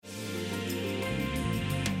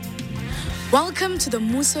Welcome to the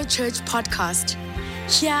Muso Church podcast.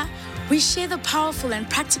 Here, we share the powerful and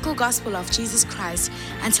practical gospel of Jesus Christ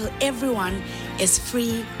until everyone is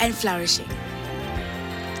free and flourishing.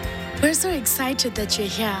 We're so excited that you're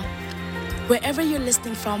here. Wherever you're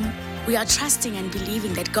listening from, we are trusting and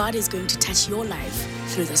believing that God is going to touch your life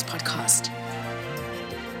through this podcast.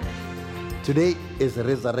 Today is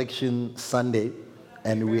Resurrection Sunday,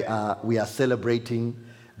 and we are celebrating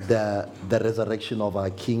the resurrection of our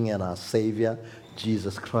King and our Savior,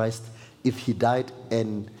 Jesus Christ. If he died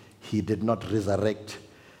and he did not resurrect,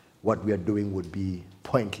 what we are doing would be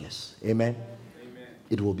pointless. Amen? Amen.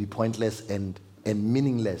 It will be pointless and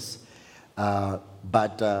meaningless.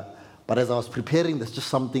 But as I was preparing, there's just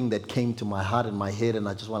something that came to my heart and my head, and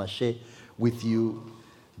I just want to share with you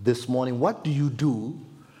this morning. What do you do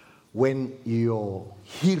when your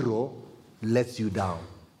hero lets you down?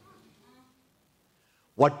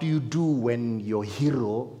 What do you do when your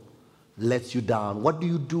hero lets you down? What do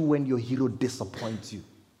you do when your hero disappoints you?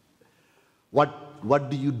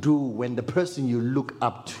 What do you do when the person you look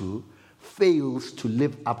up to fails to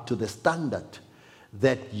live up to the standard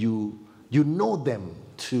that you know them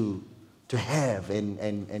to have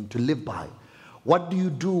and to live by? What do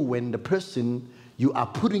you do when the person you are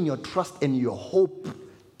putting your trust and your hope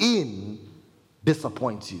in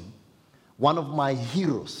disappoints you? One of my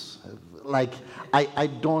heroes, like I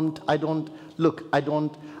don't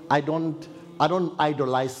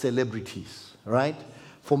idolize celebrities, right?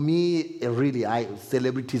 For me, really,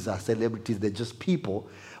 celebrities are celebrities. They're just people.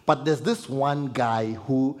 But there's this one guy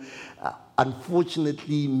who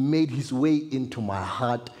unfortunately made his way into my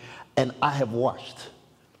heart, and I have watched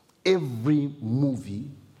every movie,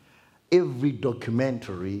 every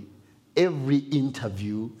documentary, every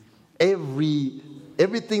interview,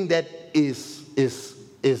 everything that is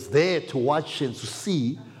there to watch and to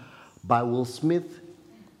see by Will Smith.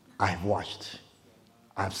 I've watched,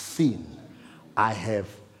 I've seen,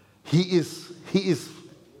 he's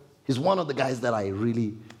one of the guys that I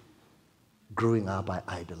really, growing up, I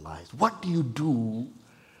idolized. What do you do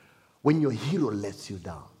when your hero lets you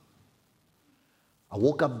down? I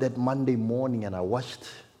woke up that Monday morning and I watched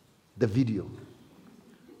the video.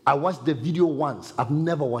 I watched the video once. I've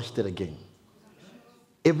never watched it again.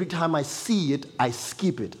 Every time I see it, I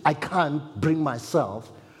skip it. I can't bring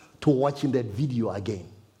myself to watching that video again.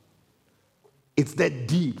 It's that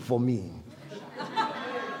deep for me.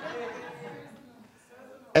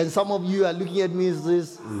 And some of you are looking at me and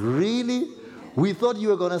says, really? We thought you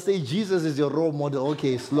were going to say Jesus is your role model.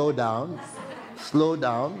 Okay, slow down. Slow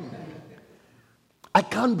down. I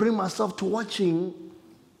can't bring myself to watching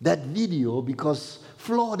that video because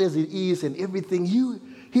flawed as it is and everything,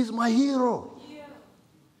 he's my hero.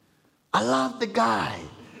 I love the guy.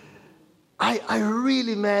 I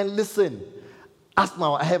really, man, listen. As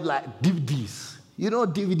now, I have like DVDs. You know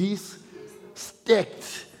DVDs?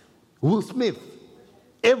 Stacked. Will Smith.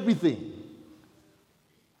 Everything.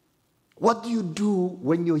 What do you do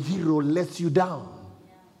when your hero lets you down?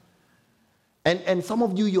 And some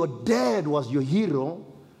of you, your dad was your hero.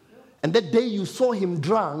 And that day you saw him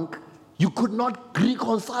drunk, you could not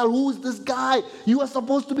reconcile. Who is this guy? You are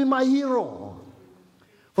supposed to be my hero.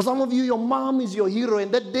 For some of you, your mom is your hero, and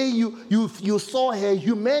that day you saw her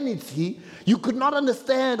humanity, you could not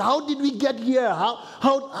understand, how did we get here?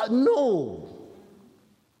 No.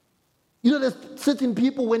 You know, there's certain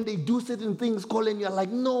people, when they do certain things, Colin, you're like,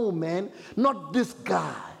 no, man, not this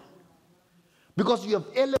guy. Because you have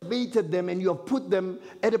elevated them and you have put them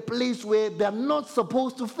at a place where they're not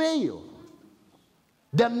supposed to fail.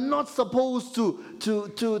 They're not supposed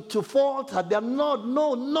to falter. They're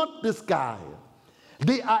not this guy.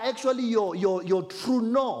 They are actually your true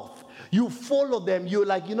north. You follow them. You're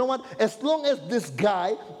like, you know what? As long as this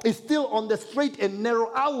guy is still on the straight and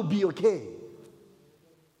narrow, I will be okay.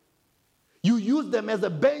 You use them as a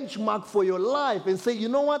benchmark for your life and say, you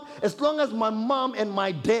know what? As long as my mom and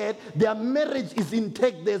my dad, their marriage is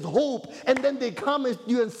intact, there's hope. And then they come at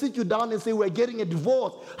you and sit you down and say, we're getting a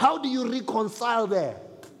divorce. How do you reconcile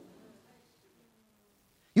that?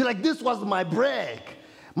 You're like, this was my brag.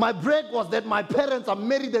 My brag was that my parents are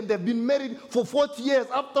married and they've been married for 40 years.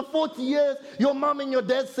 After 40 years, your mom and your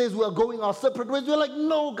dad says we're going our separate ways. You're like,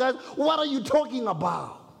 no, guys, what are you talking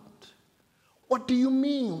about? What do you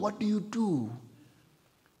mean? What do you do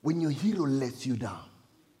when your hero lets you down?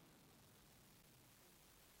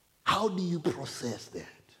 How do you process that?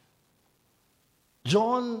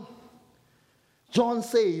 John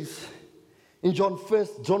says in John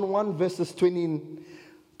 1 verses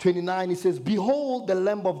 29, he says, behold the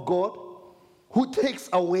Lamb of God who takes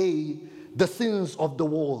away the sins of the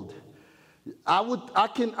world. I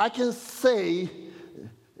can say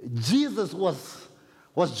Jesus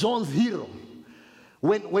was John's hero.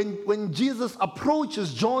 When Jesus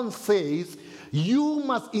approaches, John says, "You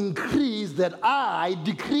must increase that I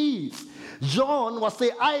decrease." John was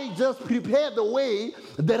saying, I just prepared the way.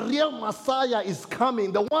 The real Messiah is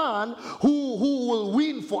coming. The one who will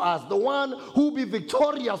win for us. The one who will be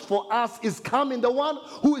victorious for us is coming. The one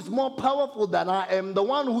who is more powerful than I am. The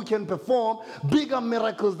one who can perform bigger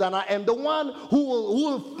miracles than I am. The one who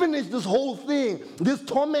will finish this whole thing. This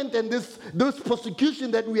torment and this persecution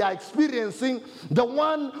that we are experiencing. The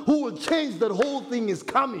one who will change that whole thing is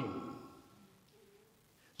coming.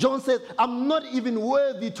 John says, I'm not even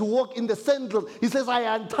worthy to walk in the sandals. He says,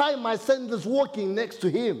 I untie my sandals walking next to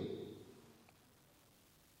him.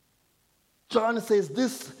 John says,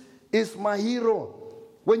 this is my hero.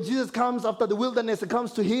 When Jesus comes after the wilderness, he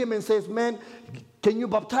comes to him and says, man, can you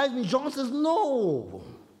baptize me? John says, no,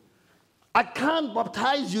 I can't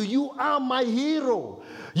baptize you. You are my hero.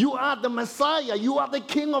 You are the Messiah. You are the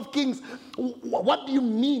King of Kings. What do you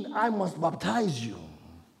mean I must baptize you?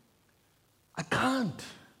 I can't.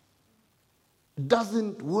 It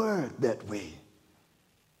doesn't work that way.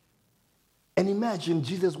 And imagine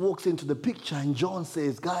Jesus walks into the picture and John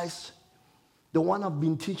says, guys, the one I've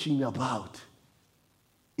been teaching you about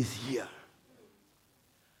is here.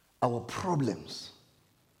 Our problems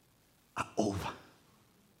are over.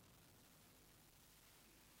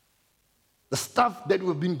 The stuff that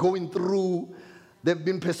we've been going through, they've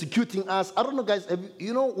been persecuting us. I don't know, guys,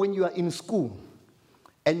 you know when you are in school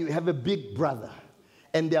and you have a big brother,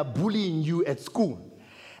 and they are bullying you at school.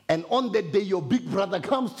 And on that day, your big brother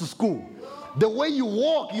comes to school. The way you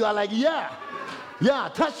walk, you are like, yeah,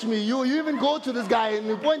 touch me. You even go to this guy and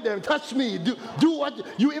you point them, touch me. Do what?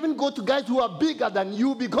 You even go to guys who are bigger than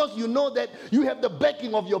you because you know that you have the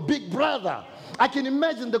backing of your big brother. I can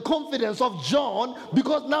imagine the confidence of John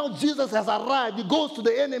because now Jesus has arrived. He goes to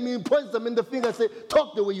the enemy and points them in the finger and says,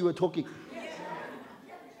 talk the way you were talking.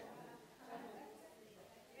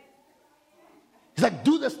 He's like,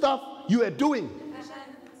 do the stuff you are doing.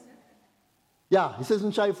 Yeah, he says,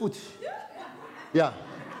 "Nchai foot." Yeah.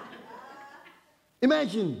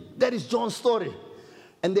 Imagine, that is John's story.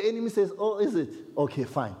 And the enemy says, oh, is it? Okay,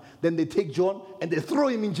 fine. Then they take John and they throw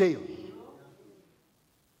him in jail.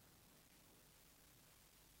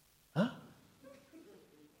 Huh?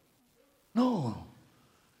 No.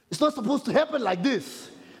 It's not supposed to happen like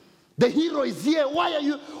this. The hero is here. Why are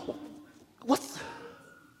you... What's...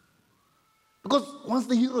 Because once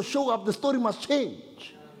the heroes show up, the story must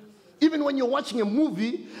change. Even when you're watching a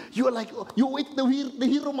movie, you're like, you wait, the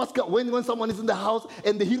hero must come. When someone is in the house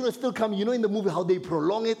and the hero is still coming, you know in the movie how they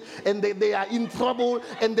prolong it and they are in trouble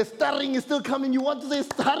and the starring is still coming. You want to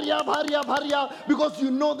say, hurry up, hurry up, hurry up. Because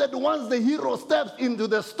you know that once the hero steps into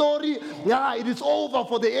the story, it is over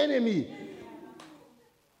for the enemy.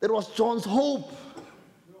 That was John's hope.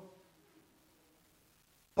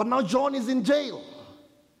 But now John is in jail.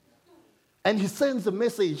 And he sends a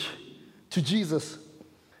message to Jesus.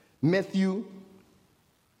 Matthew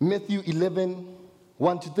 11,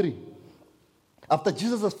 1-3. After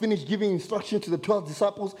Jesus has finished giving instructions to the 12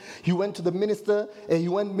 disciples, he went to the minister and he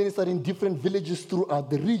went ministered in different villages throughout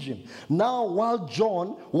the region. Now, while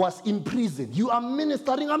John was in prison, you are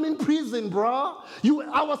ministering, I'm in prison, bro.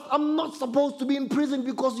 I'm not supposed to be in prison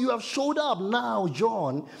because you have showed up. Now,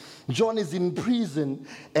 John is in prison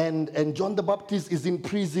and John the Baptist is in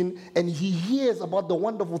prison and he hears about the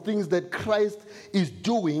wonderful things that Christ is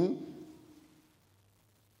doing.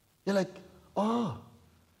 You're like, oh,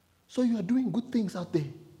 so you are doing good things out there.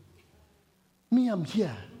 Me, I'm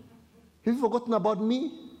here. Have you forgotten about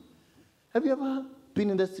me? Have you ever been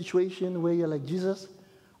in that situation where you're like, Jesus,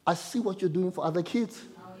 I see what you're doing for other kids.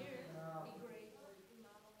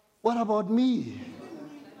 What about me?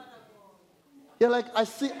 You're like, I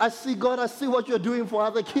see God, I see what you're doing for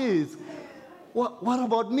other kids. What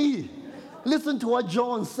about me? Listen to what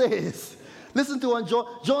John says. Listen to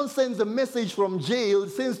what John sends a message from jail,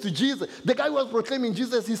 sends to Jesus. The guy who was proclaiming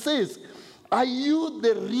Jesus, he says, are you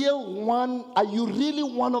the real one? Are you really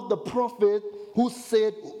one of the prophets who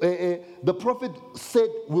said, the prophet said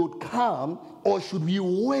would come, or should we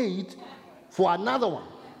wait for another one?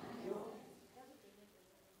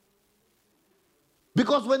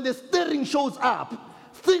 Because when the stirring shows up,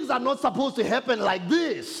 things are not supposed to happen like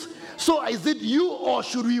this. So is it you or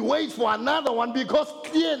should we wait for another one? Because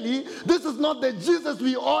clearly this is not the Jesus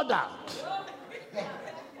we ordered.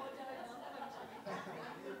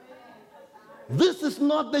 This is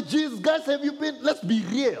not the Jesus. Guys, let's be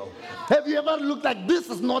real. Have you ever looked like this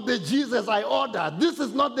is not the Jesus I ordered? This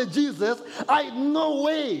is not the Jesus. No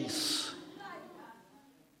ways.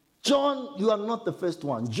 John, you are not the first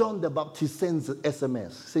one. John the Baptist sends an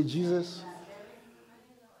SMS. Say, Jesus,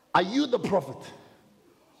 are you the prophet?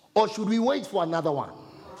 Or should we wait for another one?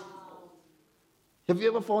 Have you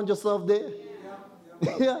ever found yourself there?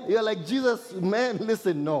 Yeah. You're like, Jesus, man,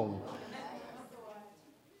 listen, no.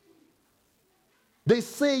 They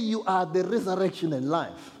say you are the resurrection and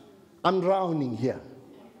life. I'm rounding here.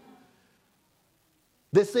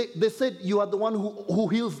 They said you are the one who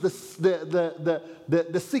heals the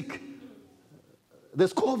sick.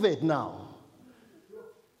 There's COVID now.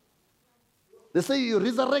 They say you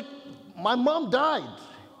resurrect. My mom died.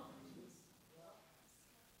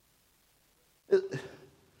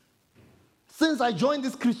 Since I joined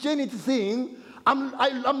this Christianity thing,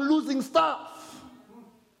 I'm losing stuff.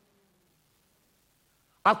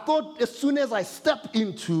 I thought as soon as I step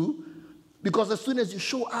into, because as soon as you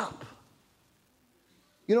show up,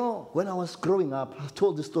 you know, when I was growing up, I've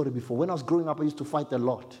told this story before. When I was growing up, I used to fight a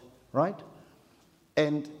lot, right?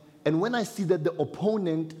 And when I see that the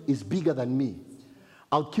opponent is bigger than me,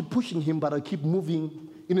 I'll keep pushing him, but I'll keep moving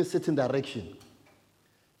in a certain direction.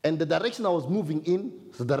 And the direction I was moving in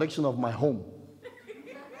is the direction of my home.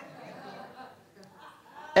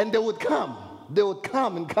 And they would come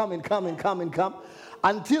and come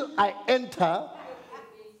until I enter,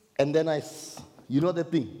 and then you know the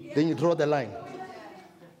thing, then you draw the line.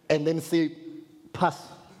 And then say, pass.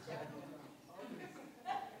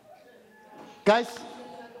 Guys,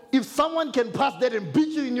 if someone can pass that and beat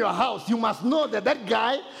you in your house, you must know that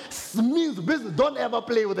guy means business. Don't ever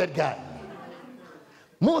play with that guy.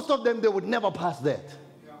 Most of them, they would never pass that.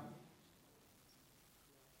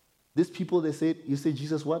 These people, they said, you say,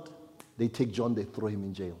 Jesus, what? They take John, they throw him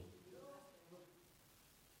in jail.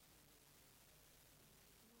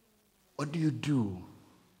 What do you do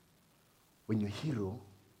when your hero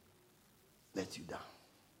lets you down?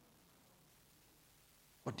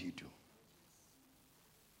 What do you do?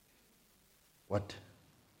 What?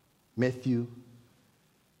 Matthew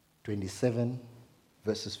 27,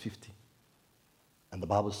 verses 50. And the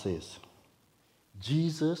Bible says,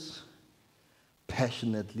 Jesus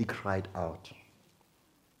passionately cried out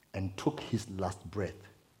and took his last breath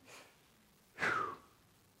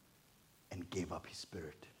and gave up his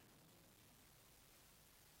spirit.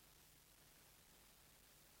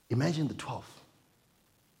 Imagine the 12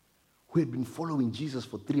 who had been following Jesus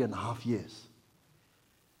for 3.5 years.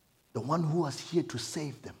 The one who was here to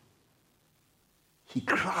save them. He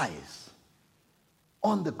cries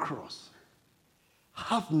on the cross,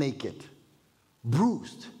 half naked,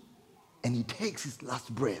 bruised, and he takes his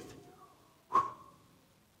last breath.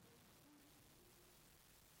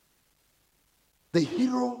 The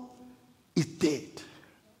hero is dead.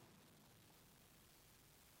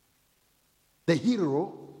 The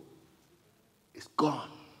hero is gone.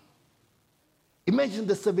 Imagine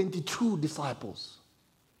the 72 disciples.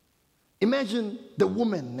 Imagine the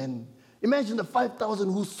woman, and imagine the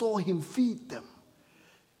 5,000 who saw him feed them.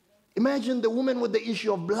 Imagine the woman with the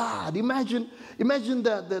issue of blood. Imagine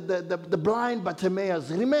the blind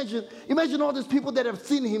Bartimaeus. And imagine all these people that have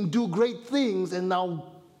seen him do great things, and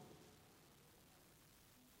now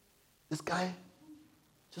this guy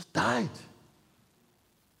just died.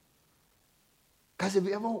 Guys, have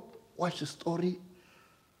you ever watched a story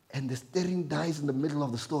and the steering dies in the middle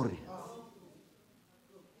of the story?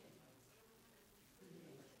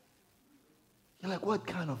 You're like, what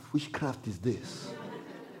kind of witchcraft is this?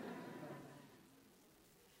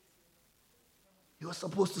 You were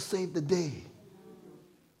supposed to save the day.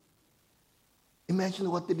 Imagine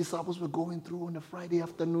what the disciples were going through on a Friday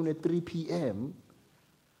afternoon at 3 p.m.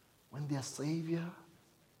 when their Savior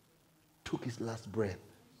took his last breath.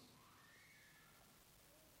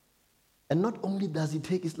 And not only does he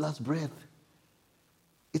take his last breath,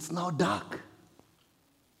 it's now dark.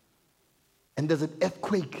 And there's an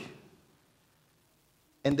earthquake.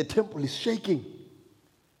 And the temple is shaking.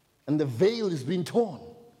 And the veil is being torn.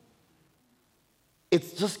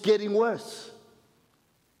 It's just getting worse.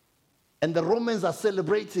 And the Romans are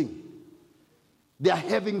celebrating. They are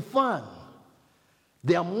having fun.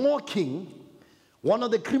 They are mocking. One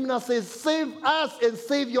of the criminals says, "Save us and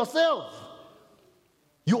save yourself."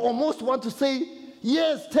 You almost want to say,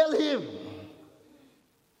 yes, tell him.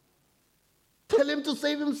 Tell him to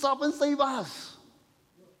save himself and save us.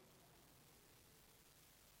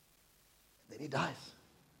 Then he dies.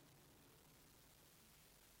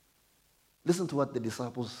 Listen to what the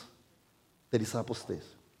disciples says.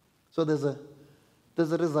 So there's a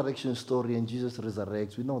resurrection story, and Jesus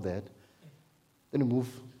resurrects. We know that. Then we move.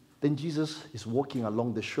 Then Jesus is walking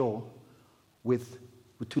along the shore with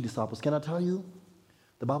two disciples. Can I tell you?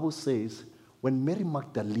 The Bible says when Mary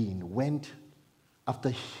Magdalene went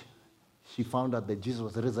after she found out that Jesus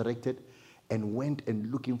was resurrected and went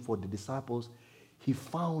and looking for the disciples. He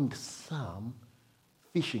found some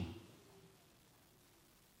fishing.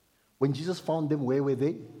 When Jesus found them, where were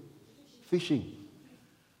they? Fishing.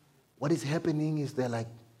 What is happening is they're like,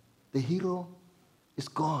 the hero is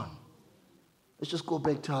gone. Let's just go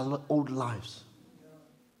back to our old lives.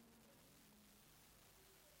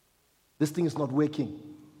 This thing is not working.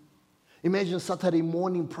 Imagine Saturday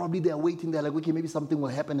morning, probably they're waiting, they're like, okay, maybe something will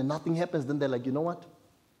happen, and nothing happens. Then they're like, you know what?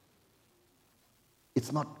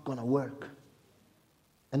 It's not going to work.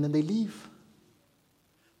 And then they leave.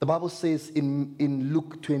 The Bible says in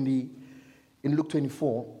Luke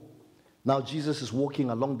 24, now Jesus is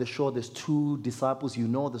walking along the shore. There's two disciples, you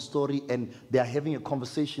know the story, and they are having a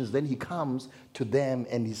conversation. Then he comes to them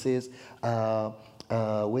and he says,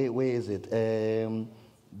 where is it?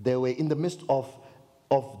 They were in the midst of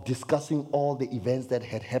discussing all the events that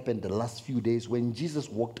had happened the last few days when Jesus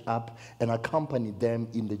walked up and accompanied them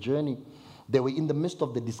in the journey. They were in the midst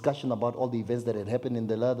of the discussion about all the events that had happened in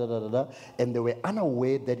the and they were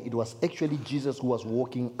unaware that it was actually Jesus who was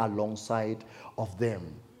walking alongside of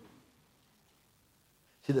them.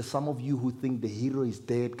 See, there's some of you who think the hero is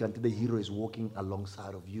dead until the hero is walking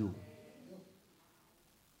alongside of you.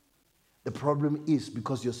 The problem is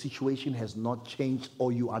because your situation has not changed,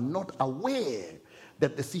 or you are not aware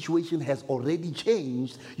that the situation has already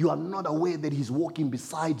changed. You are not aware that he's walking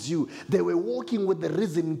beside you. They were walking with the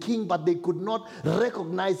risen king, but they could not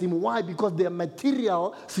recognize him. Why? Because their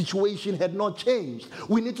material situation had not changed.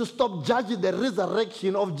 We need to stop judging the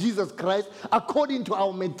resurrection of Jesus Christ according to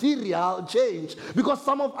our material change. Because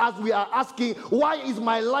some of us, we are asking, why is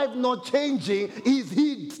my life not changing? Is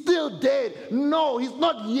he still dead? No, he's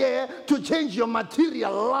not here to change your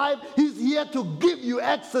material life. He's here to give you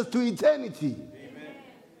access to eternity.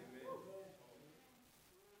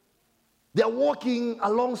 They're walking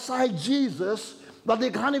alongside Jesus, but they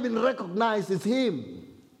can't even recognize it's him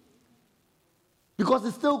because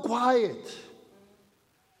it's still quiet.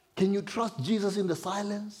 Can you trust Jesus in the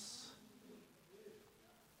silence?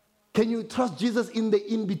 Can you trust Jesus in the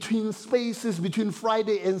in-between spaces between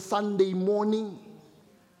Friday and Sunday morning?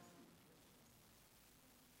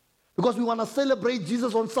 Because we want to celebrate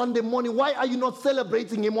Jesus on Sunday morning. Why are you not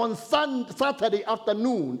celebrating him on Saturday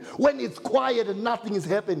afternoon when it's quiet and nothing is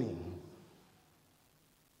happening?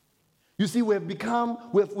 You see, we've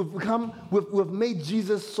made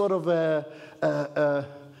Jesus sort of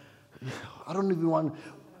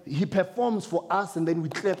he performs for us and then we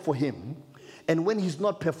clap for him. And when he's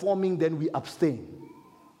not performing, then we abstain.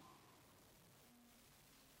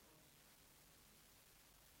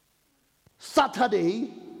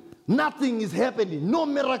 Saturday, nothing is happening. No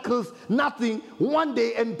miracles, nothing. One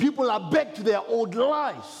day and people are back to their old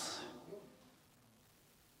lives.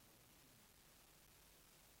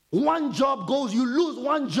 One job goes, you lose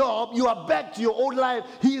one job, you are back to your old life.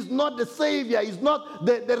 He is not the Savior. He's not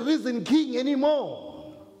the risen King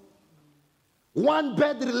anymore. One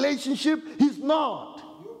bad relationship, he's not.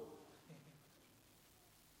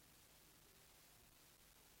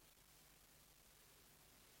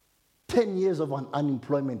 Ten years of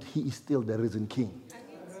unemployment, he is still the risen King.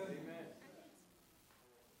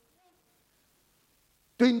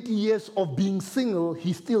 20 years of being single,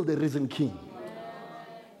 he's still the risen King.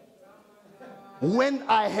 When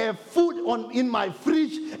I have food in my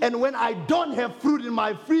fridge and when I don't have fruit in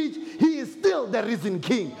my fridge, he is still the risen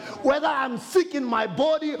King. Whether I'm sick in my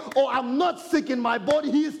body or I'm not sick in my body,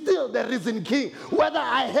 he is still the risen King. Whether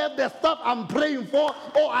I have the stuff I'm praying for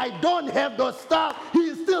or I don't have the stuff, he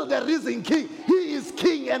is still the risen King. He is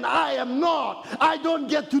King and I am not. I don't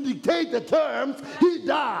get to dictate the terms, he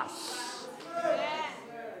does.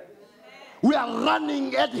 We are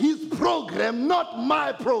running at his program, not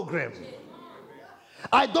my program.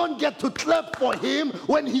 I don't get to clap for him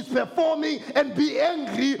when he's performing and be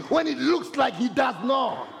angry when it looks like he does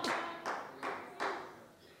not.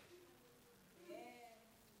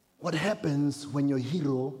 What happens when your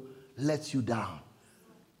hero lets you down?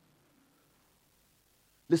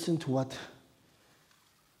 Listen to what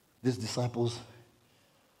these disciples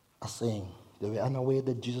are saying. They were unaware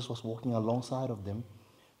that Jesus was walking alongside of them,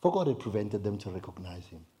 for God had prevented them to recognize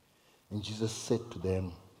him. And Jesus said to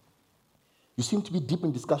them, "You seem to be deep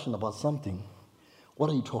in discussion about something. What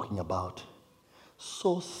are you talking about?"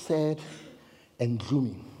 So sad and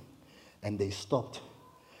gloomy. And they stopped.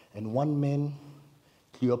 And one man,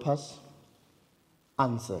 Cleopas,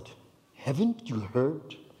 answered, "Haven't you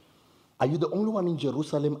heard? Are you the only one in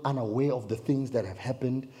Jerusalem unaware of the things that have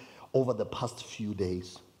happened over the past few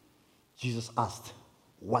days?" Jesus asked,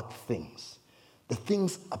 "What things?" The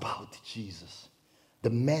things about Jesus. The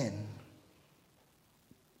man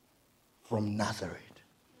from Nazareth.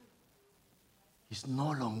 He's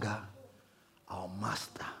no longer our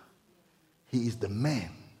master. He is the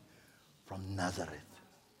man from Nazareth.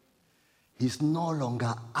 He's no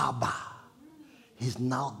longer Abba. He's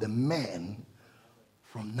now the man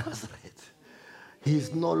from Nazareth.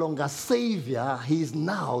 He's no longer Savior. He's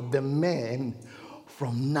now the man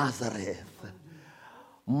from Nazareth.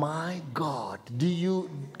 My God,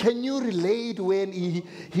 can you relate when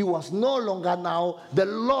he was no longer now the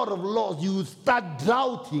Lord of Lords? You start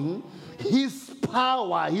doubting his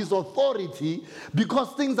power, his authority,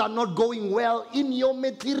 because things are not going well in your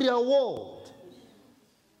material world.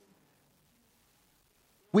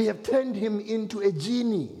 We have turned him into a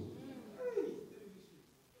genie.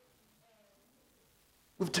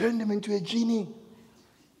 We've turned him into a genie.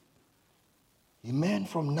 A man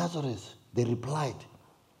from Nazareth, they replied.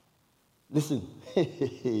 Listen,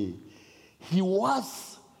 he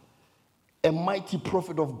was a mighty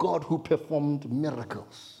prophet of God who performed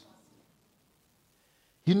miracles.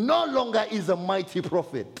 He no longer is a mighty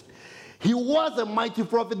prophet. He was a mighty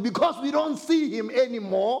prophet. Because we don't see him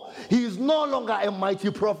anymore, he is no longer a mighty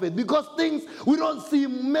prophet. Because we don't see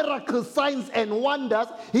miracles, signs, and wonders,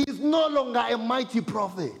 he is no longer a mighty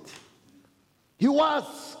prophet. He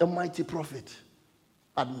was a mighty prophet.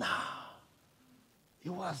 But now, he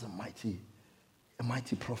was a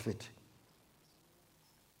mighty prophet,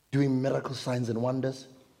 doing miracle signs and wonders.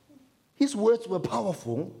 His words were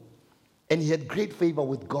powerful, and he had great favor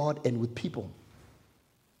with God and with people.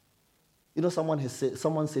 You know,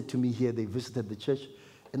 someone said to me here, they visited the church,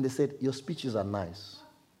 and they said, your speeches are nice.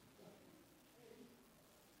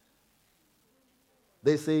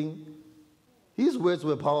 They're saying, his words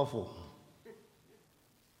were powerful.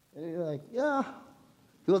 And you're like, yeah,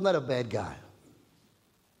 he was not a bad guy.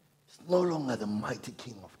 He's no longer the mighty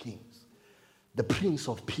King of Kings, the Prince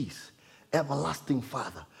of Peace, everlasting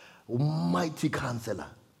Father, mighty Counselor.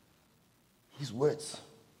 His words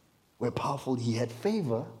were powerful. He had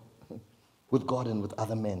favor with God and with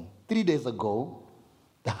other men. 3 days ago,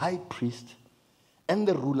 the high priest and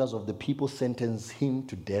the rulers of the people sentenced him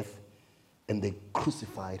to death, and they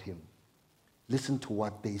crucified him. Listen to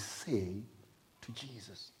what they say to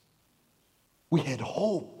Jesus. We had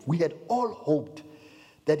hope. We had all hoped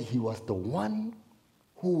that he was the one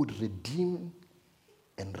who would redeem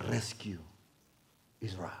and rescue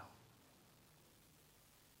Israel.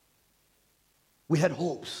 We had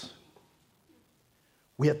hopes.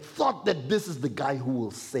 We had thought that this is the guy who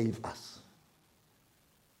will save us.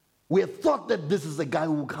 We had thought that this is the guy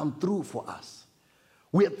who will come through for us.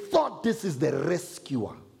 We had thought this is the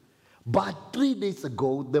rescuer. But 3 days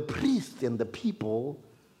ago, the priest and the people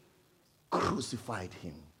crucified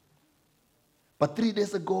him. But 3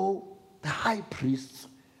 days ago, the high priests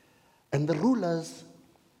and the rulers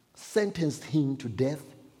sentenced him to death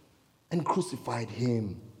and crucified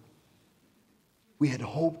him. We had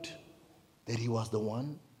hoped that he was the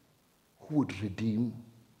one who would redeem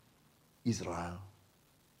Israel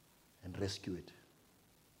and rescue it.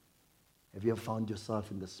 Have you ever found yourself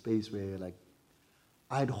in the space where you're like,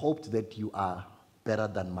 I'd hoped that you are better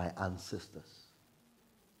than my ancestors?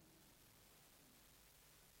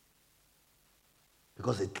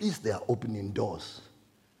 Because at least they are opening doors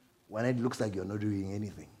when it looks like you're not doing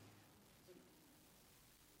anything.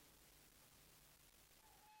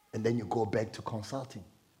 And then you go back to consulting.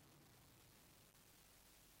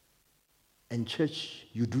 And church,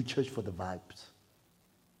 you do church for the vibes.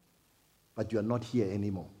 But you are not here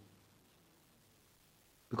anymore.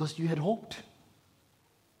 Because you had hoped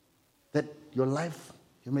that your life,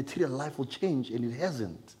 your material life will change, and it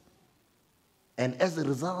hasn't. And as a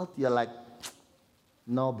result, you're like,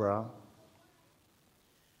 no, bro.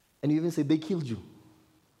 And you even say, they killed you.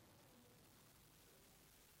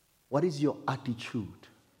 What is your attitude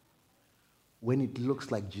when it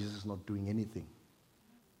looks like Jesus is not doing anything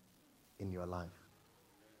in your life?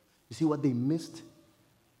 You see, what they missed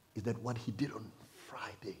is that what he did on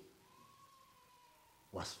Friday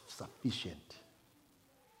was sufficient.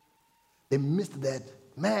 They missed that,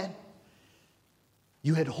 man,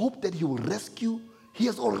 you had hoped that he will rescue. He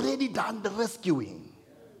has already done the rescuing.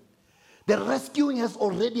 The rescuing has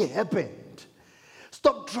already happened.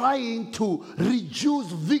 Stop trying to reduce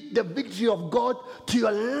the victory of God to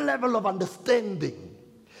your level of understanding.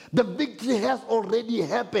 The victory has already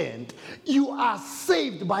happened. You are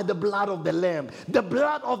saved by the blood of the Lamb. The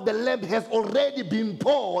blood of the Lamb has already been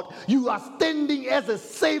poured. You are standing as a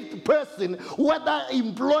saved person, whether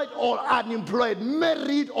employed or unemployed,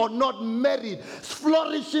 married or not married,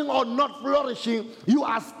 flourishing or not flourishing. You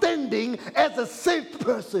are standing as a saved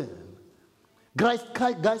person. Guys,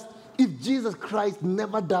 if Jesus Christ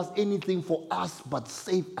never does anything for us but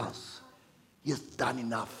save us, He has done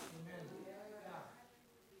enough.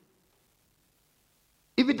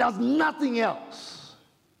 If he does nothing else,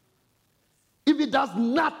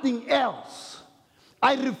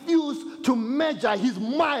 I refuse to measure his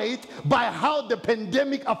might by how the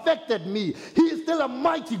pandemic affected me. He is still a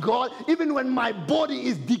mighty God, even when my body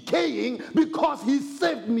is decaying, because he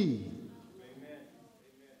saved me. Amen.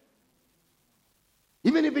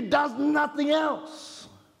 Even if it does nothing else.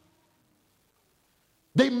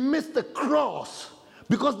 They miss the cross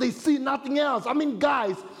because they see nothing else. I mean,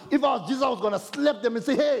 guys, if I was Jesus, I was going to slap them and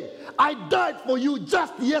say, hey, I died for you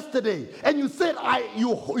just yesterday. And you said you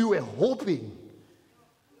were hoping.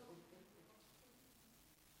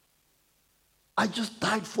 I just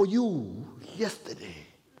died for you yesterday.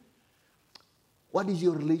 What is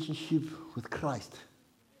your relationship with Christ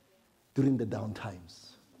during the down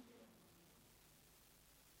times?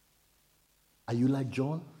 Are you like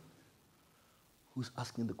John, who's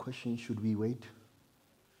asking the question, should we wait?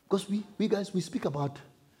 Because we guys, we speak about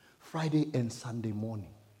Friday and Sunday morning,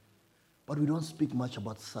 but we don't speak much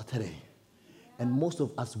about Saturday. And most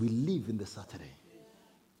of us, we live in the Saturday.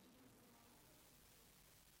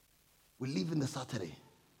 We live in the Saturday.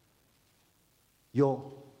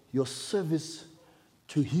 Your service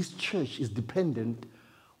to his church is dependent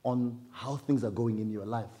on how things are going in your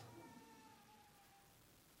life.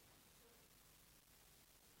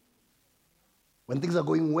 When things are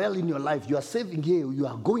going well in your life, you are saving here, you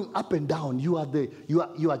are going up and down, you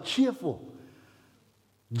are cheerful.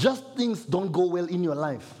 Just things don't go well in your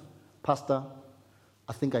life. Pastor,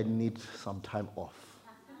 I think I need some time off.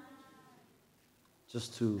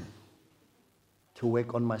 Just to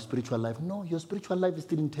work on my spiritual life. No, your spiritual life is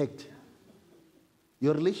still intact.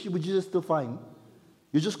 Your relationship with Jesus is still fine.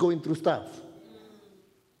 You're just going through stuff.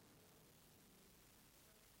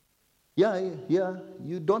 Yeah,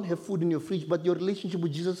 you don't have food in your fridge, but your relationship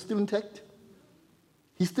with Jesus is still intact.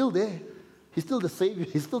 He's still there. He's still the Savior.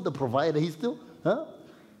 He's still the provider. He's still,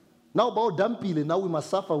 Now about Dampile, now we must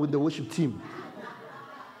suffer with the worship team.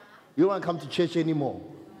 You don't want to come to church anymore.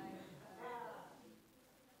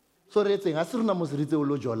 So that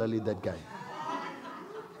guy.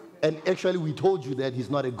 And actually we told you that he's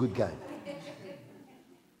not a good guy.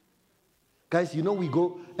 Guys, you know we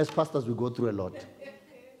go, as pastors, we go through a lot.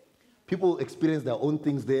 People experience their own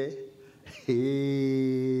things there.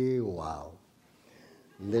 Hey, wow.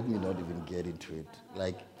 Let me not even get into it.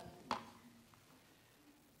 Like,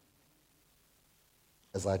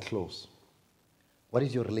 as I close, what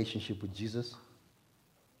is your relationship with Jesus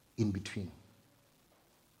in between?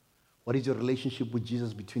 What is your relationship with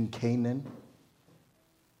Jesus between Canaan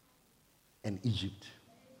and Egypt?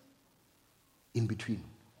 In between.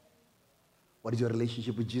 What is your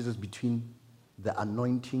relationship with Jesus between the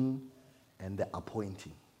anointing and the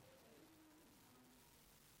appointing?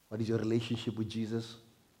 What is your relationship with Jesus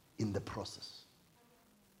in the process?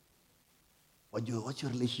 What's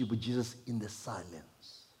your relationship with Jesus in the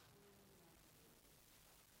silence?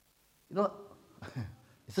 You know,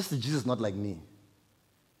 it's just that Jesus is not like me.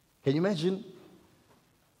 Can you imagine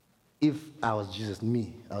if I was Jesus,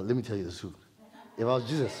 me? Let me tell you the truth. If I was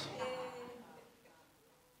Jesus,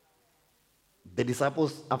 the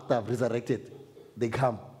disciples, after I've resurrected, they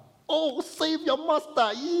come. Oh, save your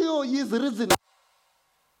master. He is risen.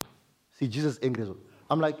 See, Jesus angry.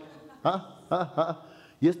 I'm like,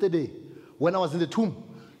 Yesterday, when I was in the tomb,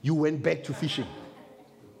 you went back to fishing.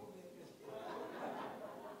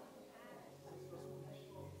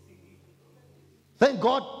 Thank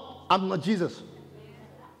God I'm not Jesus.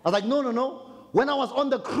 I was like, no. When I was on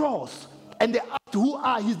the cross and they asked who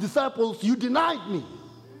are his disciples, you denied me.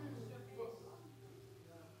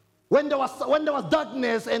 When there was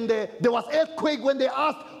darkness and there was earthquake, when they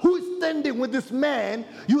asked who is standing with this man,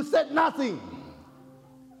 you said nothing.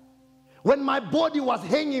 When my body was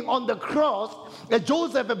hanging on the cross,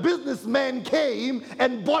 Joseph, a businessman, came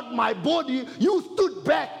and bought my body, you stood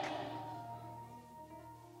back.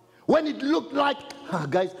 When it looked like,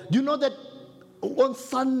 guys, do you know that on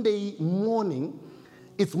Sunday morning,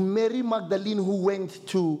 it's Mary Magdalene who went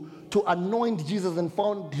to anoint Jesus and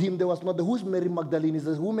found him. There was not who's Mary Magdalene? Is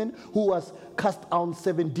a woman who was cast out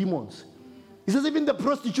 7 demons. He says, even the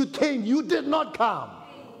prostitute came, you did not come.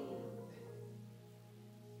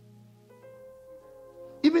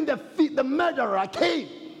 Even the murderer came.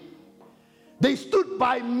 They stood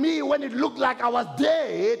by me when it looked like I was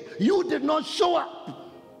dead. You did not show up.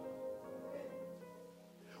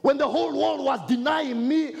 When the whole world was denying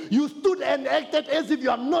me, you stood and acted as if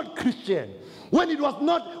you are not Christian. When it was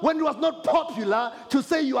not popular to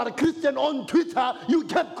say you are a Christian on Twitter, you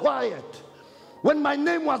kept quiet. When my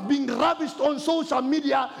name was being ravished on social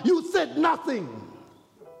media, you said nothing.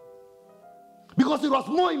 Because it was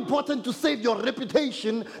more important to save your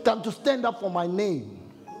reputation than to stand up for my name.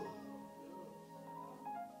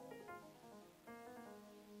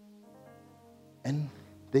 And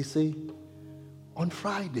they say, on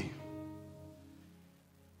Friday,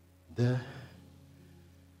 the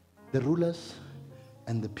rulers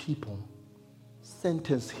and the people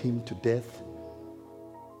sentenced him to death,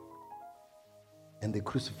 and they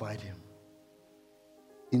crucified him.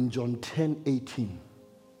 In John 10:18,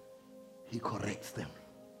 he corrects them.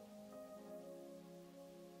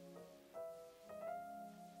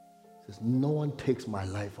 He says, no one takes my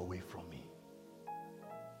life away from me.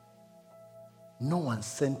 No one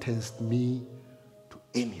sentenced me to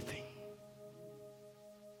anything.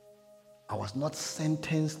 I was not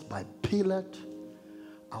sentenced by Pilate.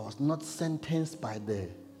 I was not sentenced by the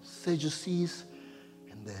Sadducees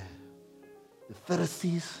and the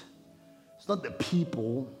Pharisees. It's not the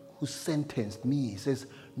people who sentenced me. He says,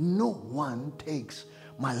 no one takes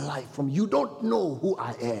my life from you. You don't know who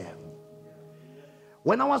I am.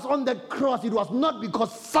 When I was on that cross, it was not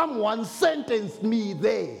because someone sentenced me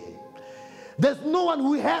there. There's no one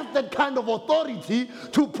who has that kind of authority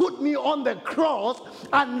to put me on the cross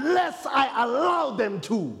unless I allow them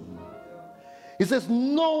to. He says,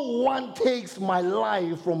 no one takes my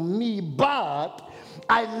life from me, but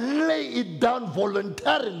I lay it down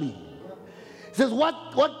voluntarily. He says, when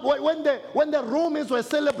the Romans were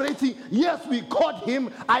celebrating, yes, we caught him.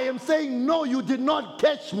 I am saying, no, you did not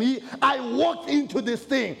catch me. I walked into this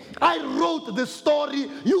thing. I wrote this story.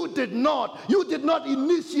 You did not. You did not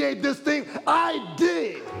initiate this thing. I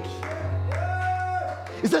did.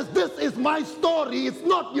 He says, this is my story. It's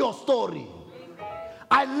not your story.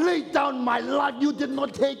 I laid down my life. You did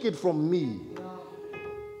not take it from me.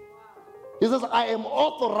 He says, I am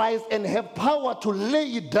authorized and have power to lay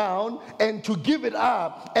it down and to give it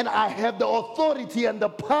up. And I have the authority and the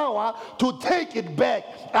power to take it back.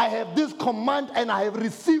 I have this command and I have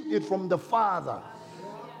received it from the Father.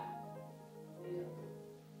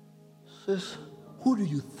 He says, who do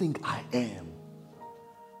you think I am?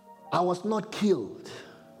 I was not killed.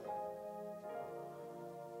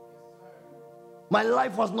 My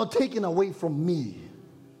life was not taken away from me.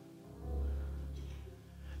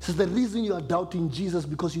 Says the reason you are doubting Jesus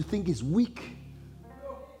because you think he's weak.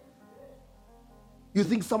 You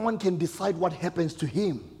think someone can decide what happens to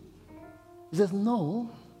him. He says, no.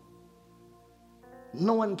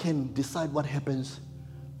 No one can decide what happens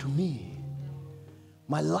to me.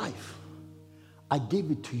 My life, I gave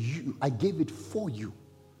it to you. I gave it for you.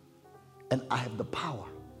 And I have the power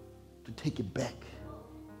to take it back.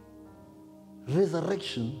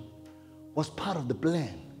 Resurrection was part of the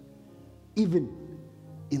plan, even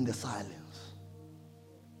in the silence.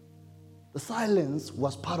 The silence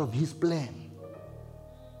was part of his plan.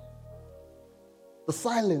 The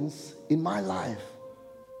silence in my life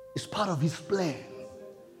is part of his plan.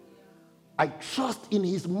 I trust in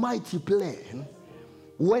his mighty plan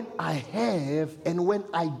when I have and when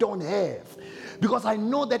I don't have. Because I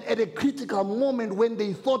know that at a critical moment when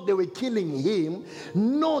they thought they were killing him,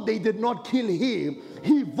 no, they did not kill him.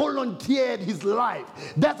 He volunteered his life.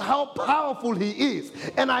 That's how powerful he is.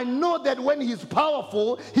 And I know that when he's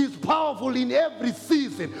powerful in every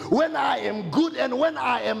season. When I am good and when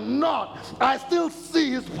I am not, I still see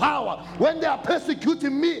his power. When they are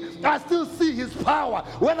persecuting me, I still see his power.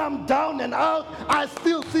 When I'm down and out, I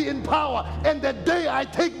still see his power. And the day I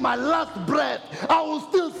take my last breath, I will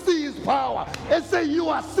still see his power and say, you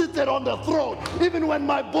are seated on the throne. Even when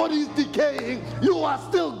my body is decaying, you are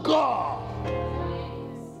still God.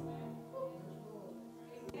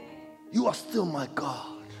 You are still my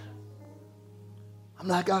God. I'm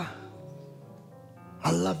like, I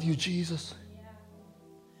love you, Jesus.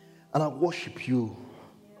 And I worship you.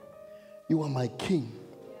 You are my King.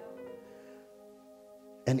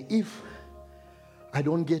 And if I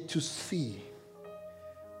don't get to see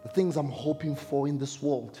the things I'm hoping for in this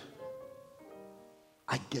world,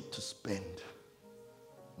 I get to spend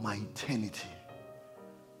my eternity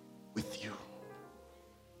with you.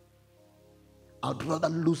 I'd rather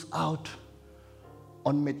lose out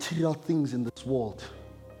on material things in this world,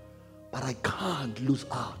 but I can't lose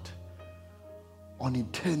out on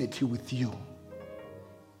eternity with you.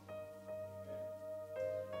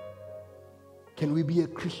 Can we be a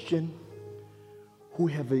Christian who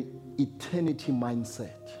have an eternity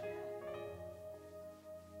mindset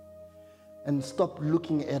and stop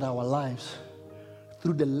looking at our lives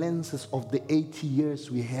through the lenses of the 80 years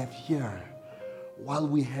we have here, while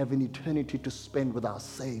we have an eternity to spend with our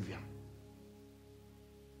Savior?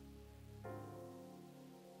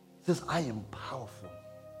 He says, I am powerful.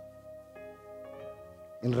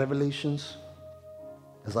 In Revelations,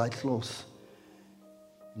 as I close,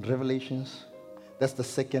 In Revelations, that's the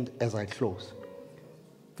second as I close.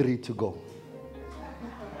 3 to go.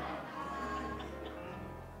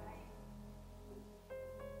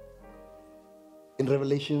 In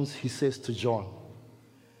Revelations, he says to John,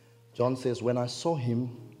 John says, when I saw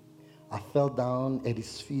him, I fell down at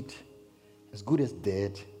his feet as good as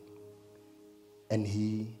dead, and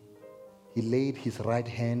he laid his right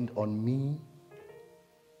hand on me,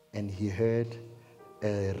 and he heard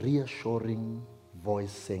a reassuring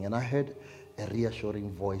voice saying, and I heard a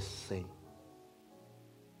reassuring voice saying,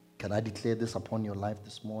 can I declare this upon your life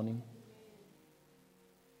this morning?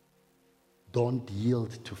 Don't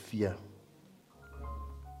yield to fear.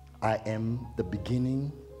 I am the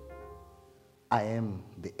beginning. I am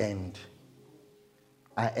the end.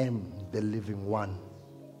 I am the living one.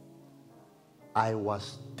 I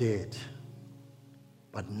was dead,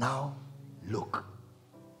 but now look.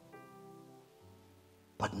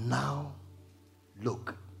 But now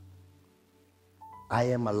look. I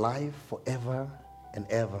am alive forever and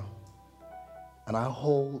ever, and I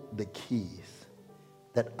hold the keys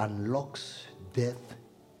that unlocks death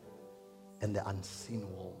and the unseen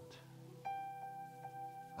world.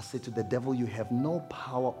 I say to the devil, you have no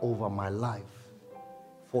power over my life,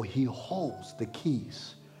 for he holds the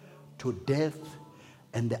keys to death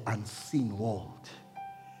and the unseen world.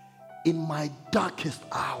 In my darkest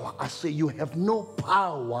hour, I say you have no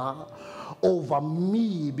power over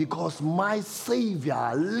me, because my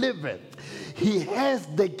Savior liveth. He has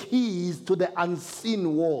the keys to the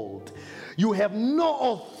unseen world. You have no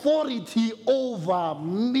authority over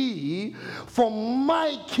me, for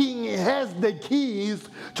my King has the keys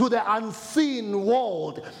to the unseen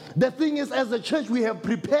world. The thing is, as a church, we have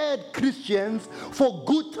prepared Christians for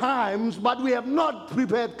good times, but we have not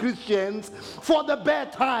prepared Christians for the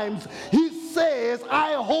bad times. He says,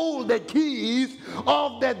 I hold the keys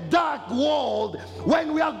of the dark world.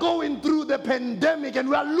 When we are going through the pandemic and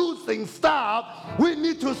we are losing stuff, we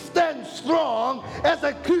need to stand strong as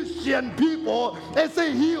a Christian people and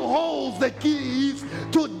say, he holds the keys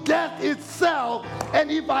to death itself.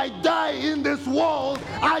 And if I die in this world,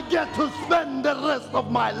 I get to spend the rest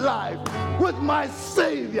of my life with my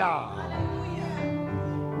Savior.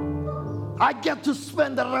 I get to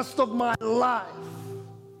spend the rest of my life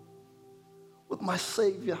with my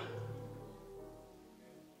Savior.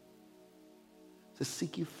 To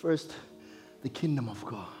seek ye first the kingdom of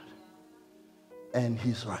God and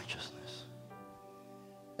his righteousness,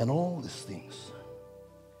 and all these things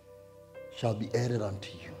shall be added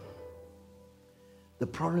unto you. The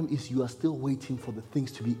problem is you are still waiting for the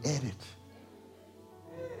things to be added.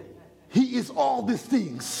 He is all these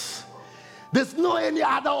things. There's no any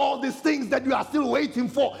other all these things that you are still waiting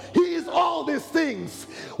for. He is all these things.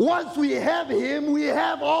 Once we have him, we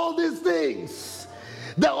have all these things.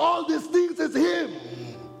 All these things is him.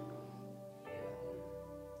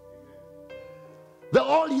 They're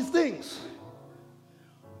all his things.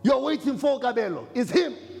 You're waiting for Gabelo. It's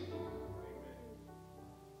him.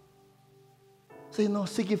 Say, no,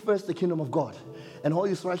 seek ye first the kingdom of God, and all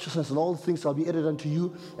his righteousness, and all things shall be added unto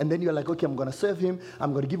you. And then you're like, okay, I'm going to serve him.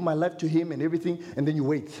 I'm going to give my life to him and everything. And then you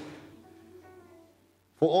wait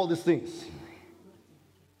for all these things.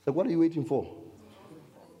 So what are you waiting for?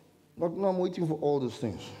 Like, no, I'm waiting for all these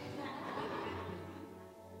things.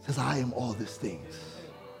 Says, I am all these things.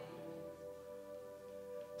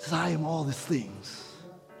 Says, I am all these things.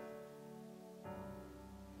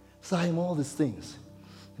 Says, I am all these things.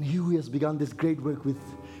 And he who has begun this great work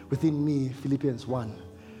within me, Philippians 1,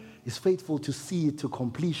 is faithful to see it to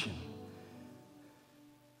completion.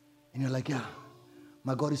 And you're like, yeah,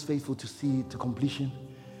 my God is faithful to see it to completion.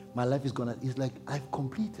 My life is gonna, it's like, I've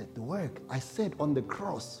completed the work. I said on the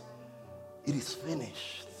cross, it is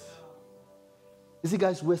finished. You see,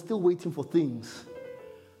 guys, we're still waiting for things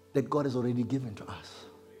that God has already given to us.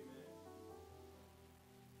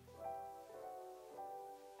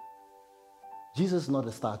 Jesus is not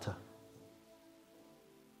a starter.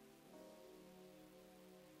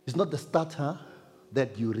 It's not the starter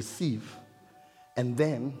that you receive and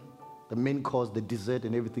then the main course, the dessert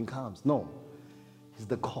and everything comes. No, he's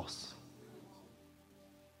the course.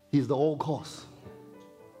 He's the whole course.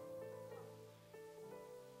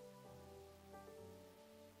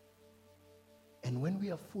 And when we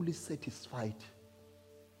are fully satisfied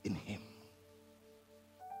in him,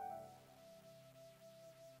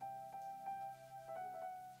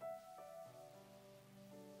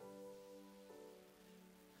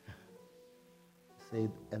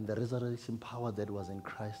 said, and the resurrection power that was in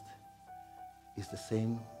Christ is the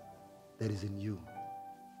same that is in you.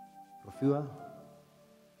 Rofua,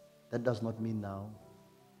 that does not mean now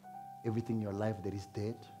everything in your life that is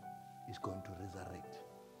dead is going to resurrect.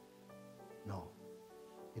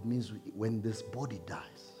 It means when this body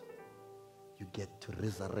dies, you get to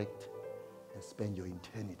resurrect and spend your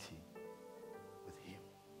eternity with Him.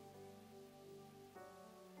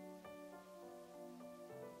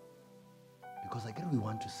 Because again, we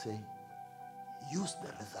want to say, use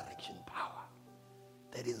the resurrection power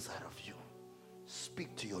that inside of you.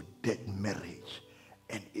 Speak to your dead marriage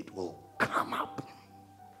and it will come up.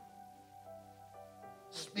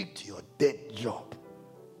 Speak to your dead job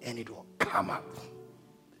and it will come up.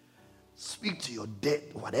 Speak to your dead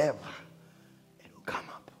whatever, it will come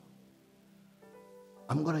up.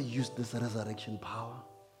 I'm going to use this resurrection power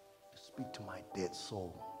to speak to my dead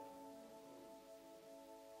soul.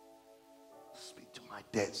 Speak to my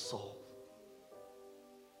dead soul.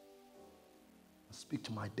 Speak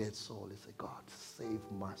to my dead soul and say, God, save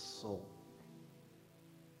my soul.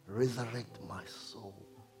 Resurrect my soul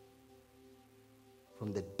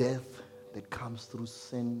from the death that comes through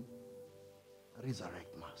sin.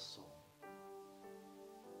 Resurrect my soul.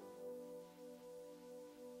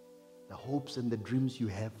 The hopes and the dreams you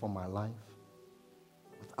have for my life,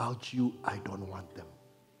 without you, I don't want them.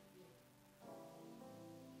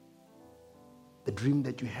 The dream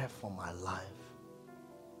that you have for my life,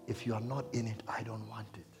 if you are not in it, I don't want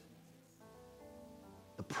it.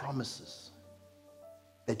 The promises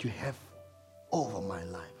that you have over my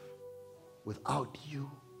life, without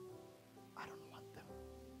you, I don't want them.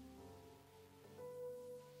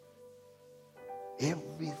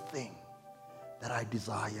 Everything that I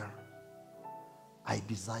desire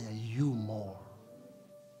you more.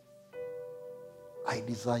 I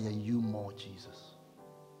desire you more, Jesus.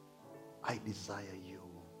 I desire you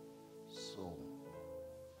so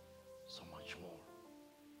much more.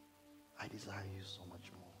 I desire you so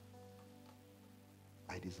much more.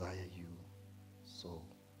 I desire you so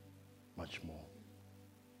much more.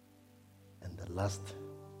 And the last,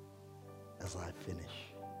 as I finish,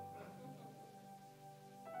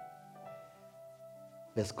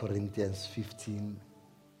 1 Corinthians 15.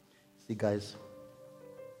 See, guys,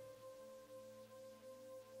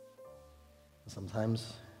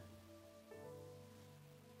 sometimes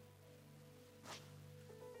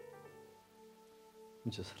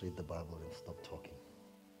just read the Bible and stop talking.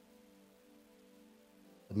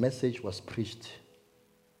 The message was preached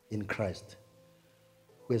in Christ,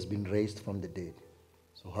 who has been raised from the dead.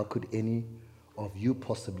 So how could any of you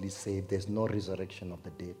possibly say there's no resurrection of the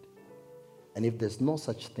dead? And if there's no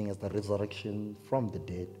such thing as the resurrection from the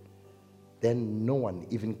dead, then no one,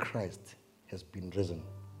 even Christ, has been risen.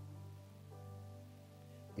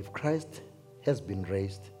 If Christ has been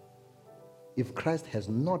raised, if Christ has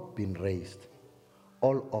not been raised,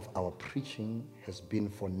 all of our preaching has been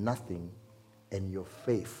for nothing, and your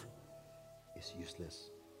faith is useless.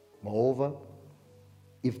 Moreover,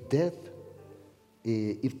 if the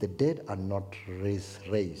dead are not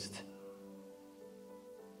raised,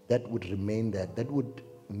 that would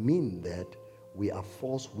mean that we are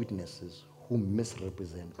false witnesses who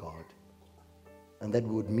misrepresent God. And that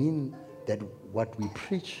would mean that what we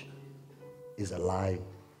preach is a lie,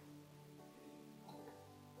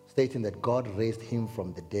 stating that God raised him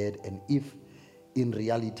from the dead, and if in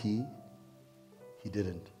reality he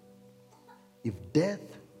didn't.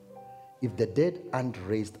 If the dead aren't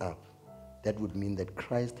raised up, that would mean that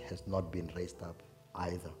Christ has not been raised up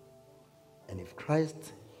either. And if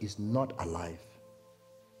Christ is not alive,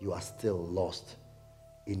 you are still lost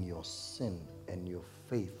in your sin, and your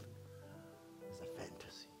faith is a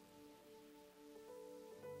fantasy.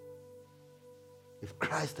 If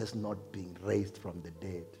Christ has not been raised from the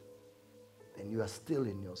dead, then you are still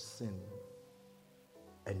in your sin,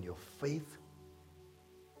 and your faith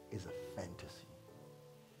is a fantasy.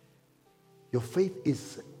 Your faith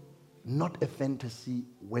is not a fantasy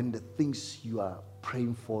when the things you are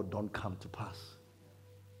praying for don't come to pass.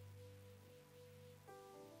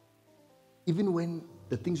 Even when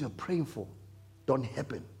the things you're praying for don't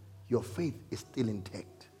happen, your faith is still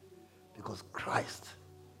intact, because Christ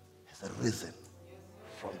has risen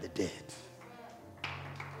from the dead.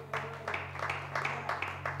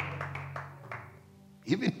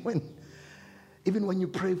 Even when you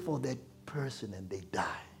pray for that person and they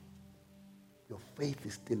die, your faith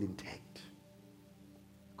is still intact,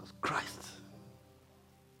 because Christ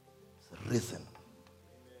is risen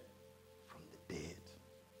from the dead.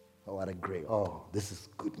 Oh, what a great, this is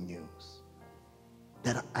good news.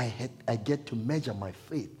 That I get to measure my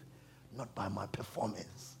faith not by my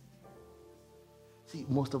performance. See,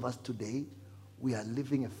 most of us today, we are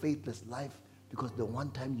living a faithless life because the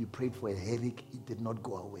one time you prayed for a headache, it did not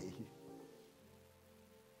go away.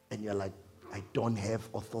 And you're like, I don't have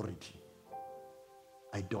authority.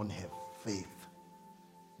 I don't have faith.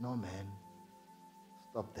 No, man.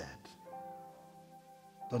 Stop that.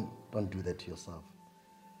 Don't do that to yourself.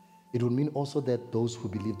 It would mean also that those who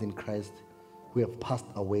believed in Christ, who have passed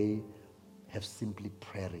away, have simply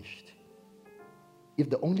perished. If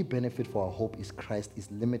the only benefit for our hope is Christ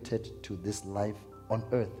is limited to this life on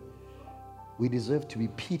earth, we deserve to be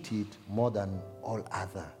pitied more than all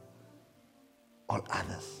others.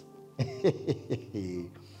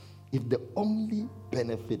 If the only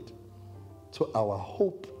benefit to our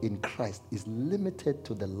hope in Christ is limited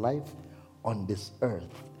to the life on this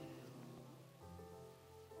earth,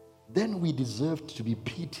 then we deserve to be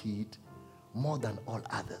pitied more than all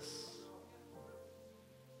others.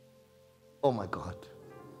 Oh my God.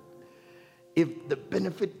 If the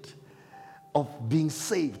benefit of being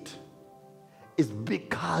saved is big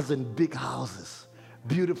cars and big houses,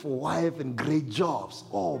 beautiful wife and great jobs,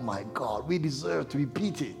 oh my God, we deserve to be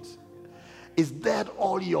pitied. Is that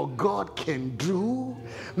all your God can do?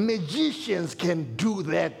 Magicians can do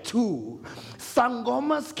that too.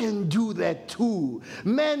 Sangomas can do that too.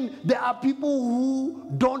 Men, there are people who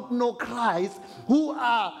don't know Christ who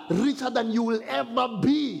are richer than you will ever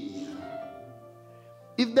be.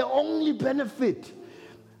 If the only benefit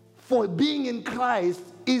for being in Christ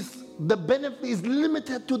is the benefit is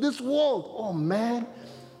limited to this world, oh man,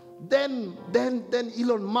 then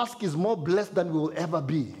Elon Musk is more blessed than we will ever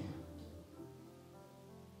be.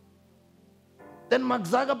 Then Mark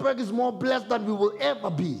Zuckerberg is more blessed than we will ever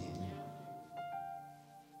be.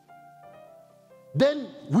 Then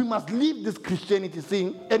we must leave this Christianity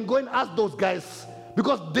thing and go and ask those guys,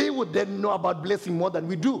 because they would then know about blessing more than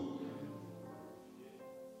we do.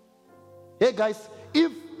 Hey guys,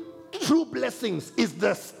 if true blessings is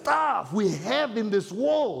the stuff we have in this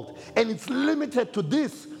world and it's limited to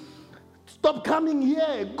this, stop coming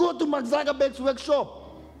here. Go to Mark Zuckerberg's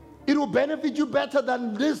workshop. It will benefit you better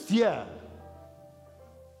than this here.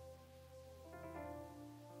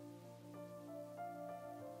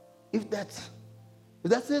 If that's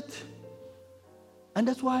it. And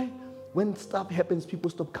that's why when stuff happens, people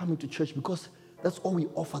stop coming to church, because that's all we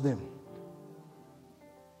offer them.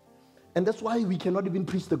 And that's why we cannot even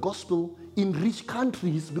preach the gospel in rich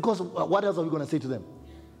countries, because what else are we going to say to them?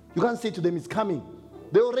 You can't say to them it's coming.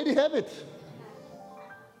 They already have it.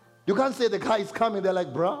 You can't say the car is coming. They're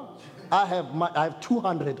like, bro, I have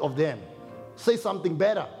 200 of them. Say something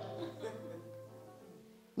better.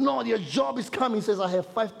 No, your job is coming. He says, I have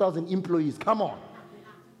 5,000 employees. Come on.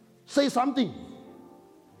 Say something.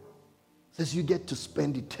 Says you get to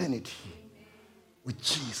spend eternity with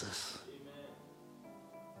Jesus.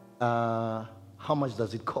 How much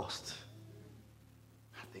does it cost?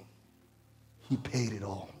 Nothing. He paid it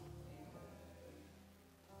all.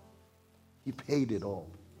 He paid it all.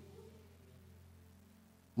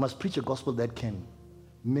 We must preach a gospel that can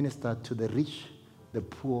minister to the rich, the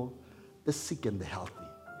poor, the sick, and the healthy.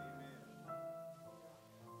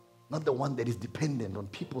 Not the one that is dependent on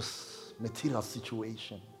people's material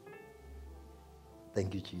situation.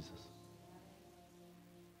 Thank you, Jesus.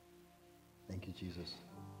 Thank you, Jesus.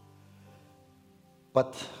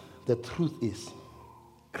 But the truth is,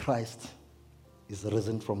 Christ is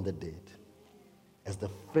risen from the dead as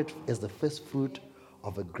the first fruit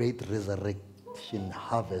of a great resurrection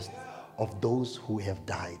harvest of those who have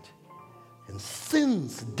died. And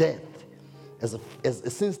since death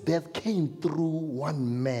came through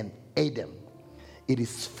one man, Adam, it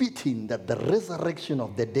is fitting that the resurrection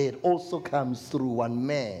of the dead also comes through one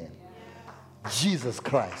man, Jesus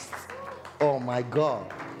Christ. Oh my God.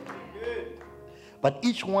 But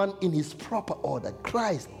each one in his proper order.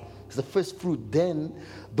 Christ is the first fruit, then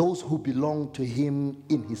those who belong to him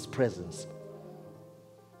in his presence.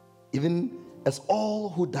 Even as all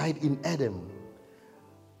who died in Adam,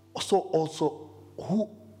 so also who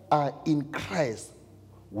are in Christ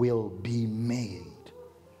will be made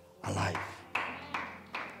alive.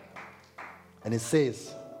 And it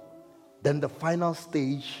says, then the final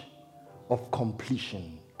stage of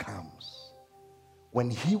completion comes,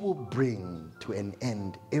 when he will bring to an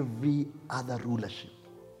end every other rulership,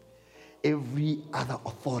 every other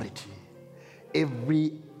authority,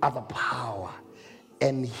 every other power,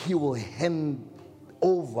 and he will hand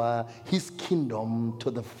over his kingdom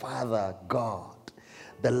to the Father God.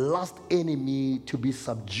 The last enemy to be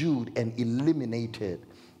subdued and eliminated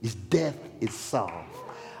is death itself.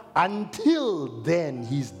 Until then,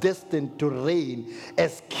 he's destined to reign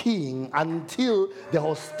as king until the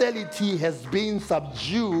hostility has been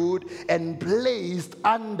subdued and placed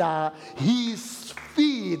under his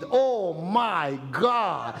feet. Oh my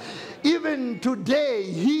God. Even today,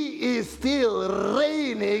 he is still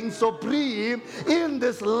reigning supreme in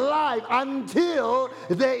this life until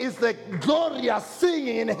there is the glorious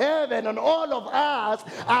singing in heaven and all of us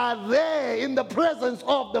are there in the presence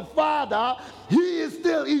of the Father. He is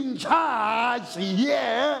still in charge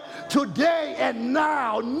here, today and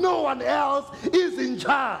now. No one else is in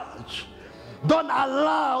charge. Don't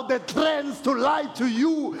allow the trends to lie to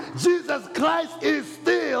you. Jesus Christ is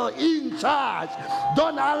still in charge.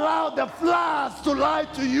 Don't allow the floods to lie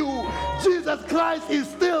to you. Jesus Christ is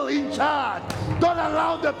still in charge. Don't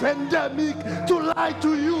allow the pandemic to lie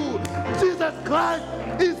to you. Jesus Christ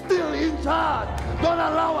is still in charge. Don't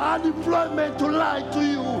allow unemployment to lie to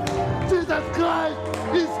you. Jesus Christ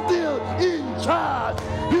is still in charge.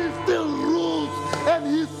 He still rules and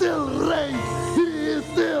he still reigns. He is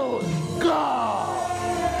still God.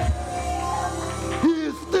 He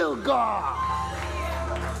is still God.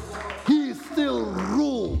 He still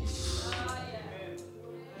rules.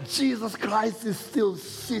 Jesus Christ is still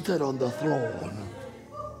seated on the throne.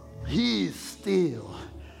 He is still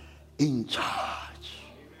in charge.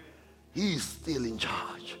 He is still in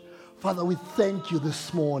charge. Father, we thank you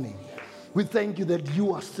this morning. We thank you that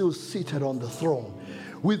you are still seated on the throne.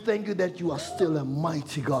 We thank you that you are still a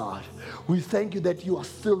mighty God. We thank you that you are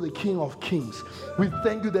still the King of Kings. We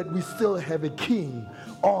thank you that we still have a king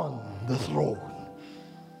on the throne.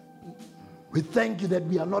 We thank you that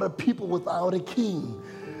we are not a people without a king.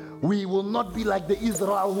 We will not be like the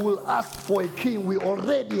Israel who will ask for a king. We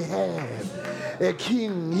already have a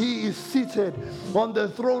king. He is seated on the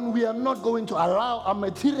throne. We are not going to allow a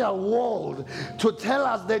material world to tell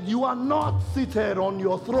us that you are not seated on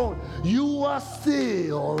your throne. You are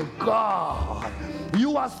still God.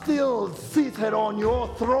 You are still seated on your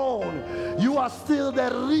throne. You are still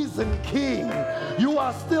the risen King. You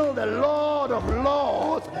are still the Lord of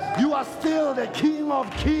Lords. You are still the King of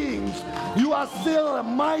Kings. You are still a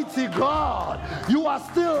mighty God. You are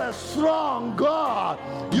still a strong God.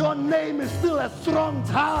 Your name is still a strong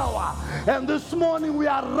tower. And this morning we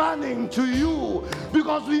are running to you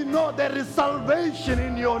because we know there is salvation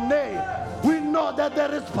in your name. We know that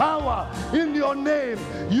there is power in your name.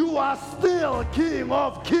 You are still King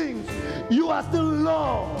of Kings. You are still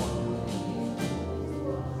Lord.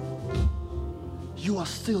 You are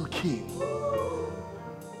still King.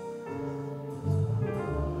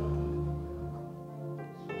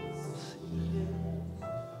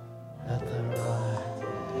 At the right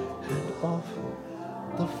hand of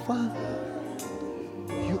the Father,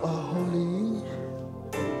 you are holy,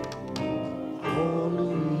 holy,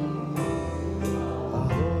 holy.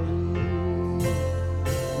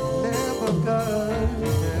 Never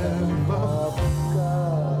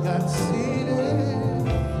got seated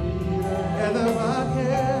at the right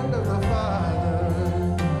hand of the Father.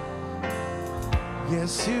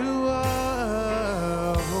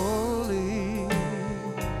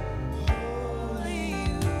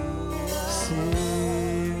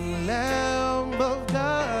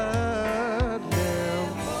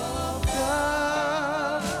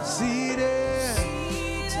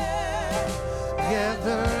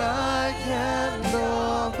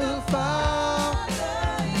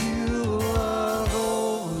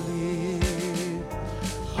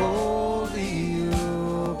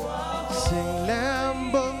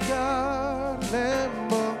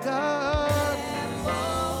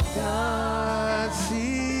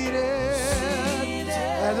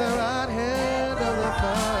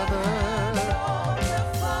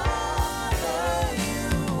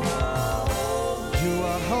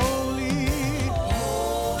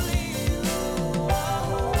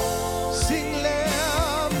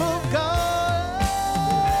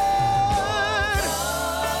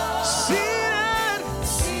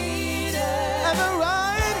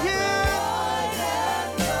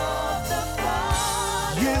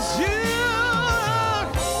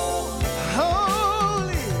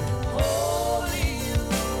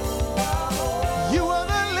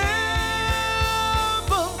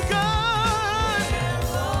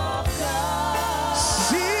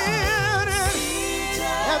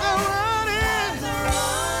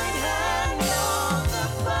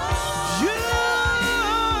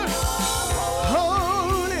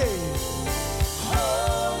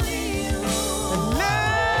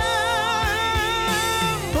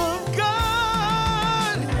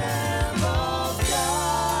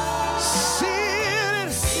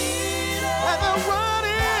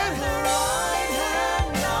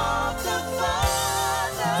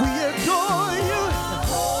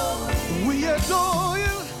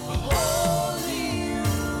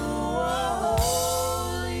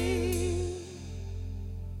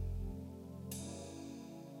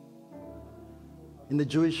 In the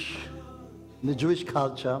Jewish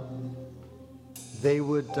culture, they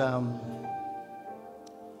would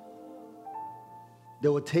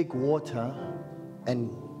take water and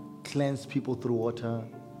cleanse people through water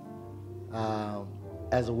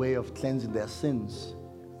as a way of cleansing their sins.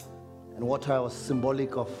 And water was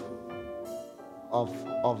symbolic of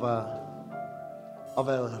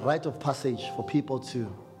a rite of passage for people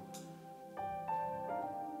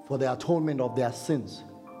for the atonement of their sins.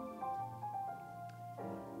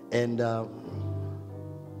 And the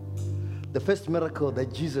first miracle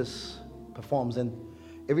that Jesus performs, and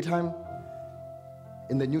every time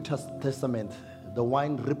in the New Testament, the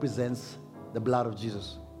wine represents the blood of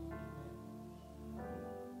Jesus.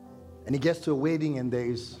 And he gets to a wedding and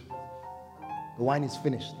the wine is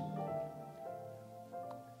finished.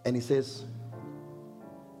 And he says,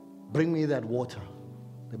 bring me that water.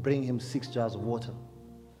 They bring him 6 jars of water.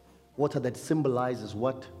 Water that symbolizes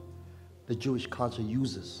what the Jewish culture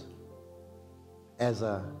uses as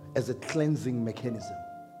a cleansing mechanism.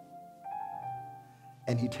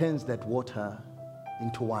 And he turns that water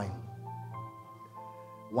into wine.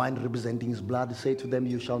 Wine representing his blood. He said to them,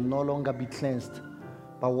 you shall no longer be cleansed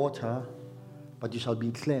by water, but you shall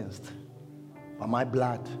be cleansed by my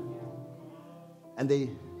blood. And they're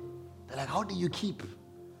like, how do you keep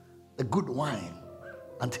the good wine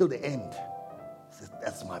until the end? He says,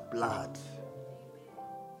 that's my blood.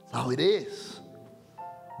 That's how it is.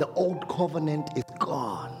 The old covenant is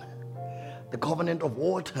gone. The covenant of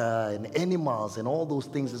water and animals and all those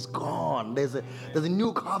things is gone. There's a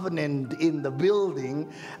new covenant in the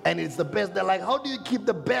building, and it's the best. They're like, how do you keep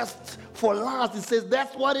the best for last? It says,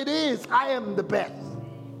 that's what it is. I am the best.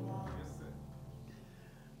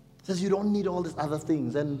 It says you don't need all these other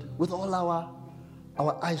things. And with all our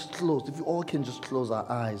eyes closed, if you all can just close our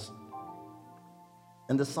eyes.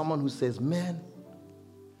 And there's someone who says, man,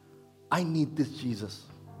 I need this Jesus.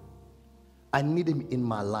 I need him in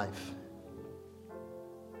my life.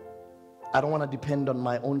 I don't want to depend on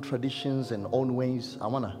my own traditions and own ways. I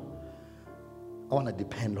want to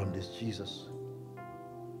depend on this Jesus.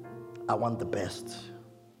 I want the best.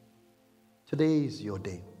 Today is your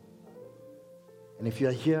day. And if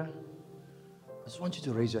you're here, I just want you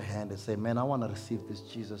to raise your hand and say, man, I want to receive this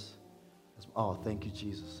Jesus. Oh, thank you,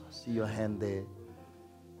 Jesus. I see your hand there.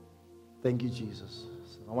 Thank you, Jesus.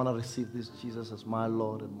 I want to receive this Jesus as my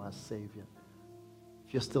Lord and my Savior.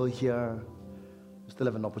 If you're still here, you still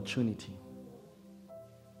have an opportunity.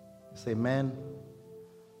 You say, man,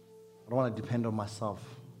 I don't want to depend on myself.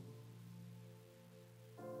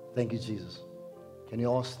 Thank you, Jesus. Can you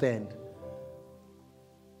all stand?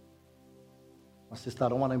 My sister, I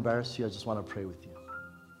don't want to embarrass you. I just want to pray with you.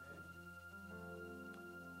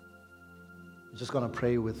 I'm just going to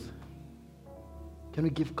pray with... Can we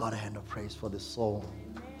give God a hand of praise for this soul?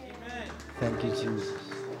 Amen. Thank you, Jesus.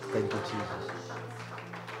 Thank you, Jesus.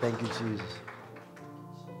 Thank you, Jesus.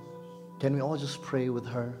 Can we all just pray with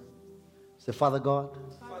her? Say, Father God,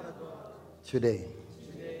 today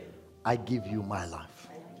I give you my life.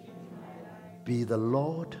 Be the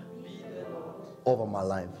Lord over my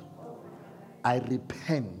life. I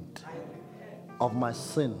repent of my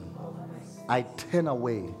sin. I turn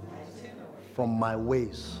away from my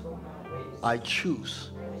ways. I choose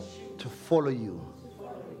to follow you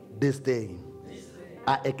this day.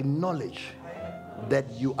 I acknowledge that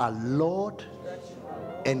you are Lord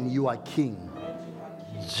and you are King.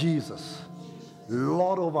 Jesus,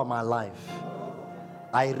 Lord over my life.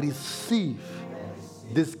 I receive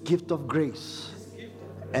this gift of grace,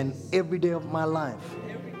 and every day of my life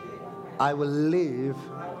I will live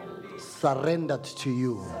surrendered to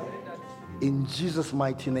you. In Jesus'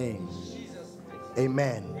 mighty name,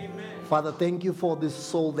 amen. Father, thank you for this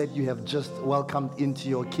soul that you have just welcomed into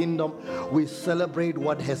your kingdom. We celebrate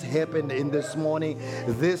what has happened in this morning.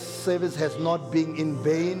 This service has not been in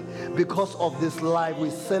vain because of this life. We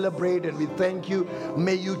celebrate and we thank you.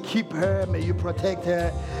 May you keep her, may you protect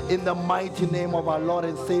her in the mighty name of our Lord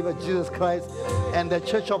and Savior Jesus Christ. And the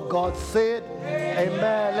Church of God said,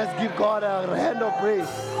 amen. Let's give God a hand of praise.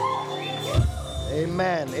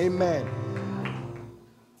 Amen. Amen.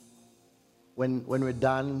 When we're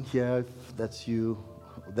done here, if that's you,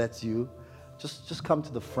 just come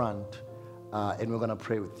to the front, and we're going to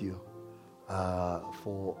pray with you.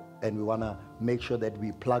 And we want to make sure that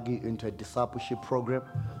we plug you into a discipleship program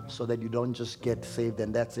so that you don't just get saved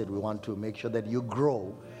and that's it. We want to make sure that you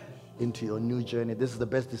grow into your new journey. This is the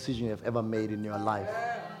best decision you have ever made in your life.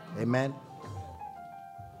 Amen.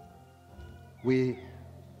 We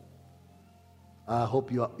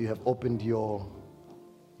hope you have opened your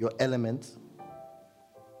elements.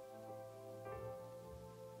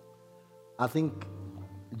 I think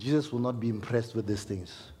Jesus will not be impressed with these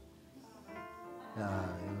things.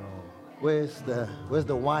 Where's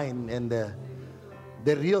the wine and the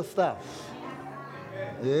real stuff?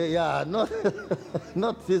 Not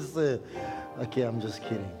not this. Okay, I'm just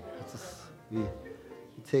kidding.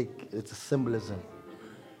 It's a symbolism,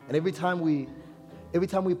 and every time we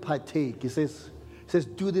partake, it says,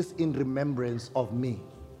 do this in remembrance of me.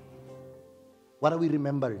 What are we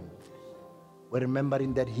remembering? We're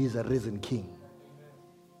remembering that He's a risen King.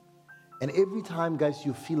 And every time, guys,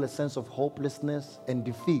 you feel a sense of hopelessness and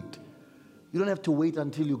defeat, you don't have to wait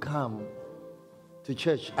until you come to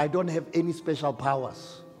church. I don't have any special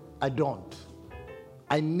powers. I don't.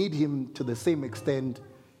 I need Him to the same extent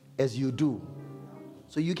as you do.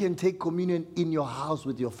 So you can take communion in your house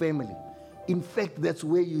with your family. In fact, that's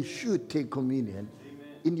where you should take communion,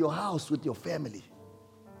 in your house with your family,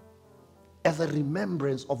 as a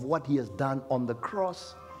remembrance of what He has done on the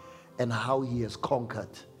cross and how He has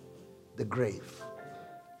conquered the grave.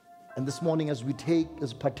 And this morning, as we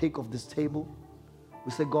partake of this table,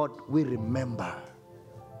 we say, God, we remember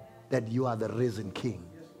that You are the risen King,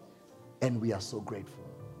 and we are so grateful.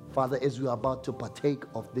 Father, as we are about to partake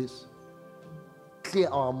of this, clear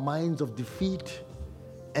our minds of defeat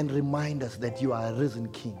and remind us that You are a risen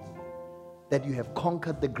King, that You have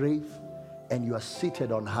conquered the grave and You are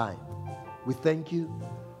seated on high. We thank You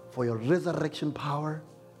for Your resurrection power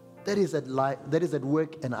that is at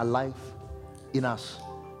work and alive in us.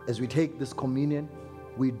 As we take this communion,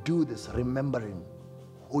 we do this remembering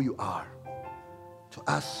who You are to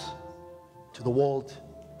us, to the world,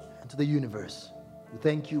 and to the universe. We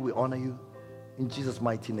thank You, we honor You. In Jesus'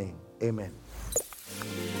 mighty name, amen.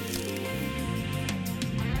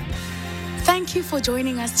 Thank you for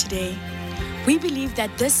joining us today. We believe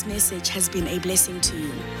that this message has been a blessing to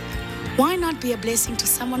you. Why not be a blessing to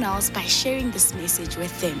someone else by sharing this message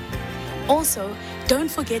with them? Also,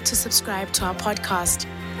 don't forget to subscribe to our podcast.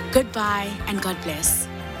 Goodbye and God bless.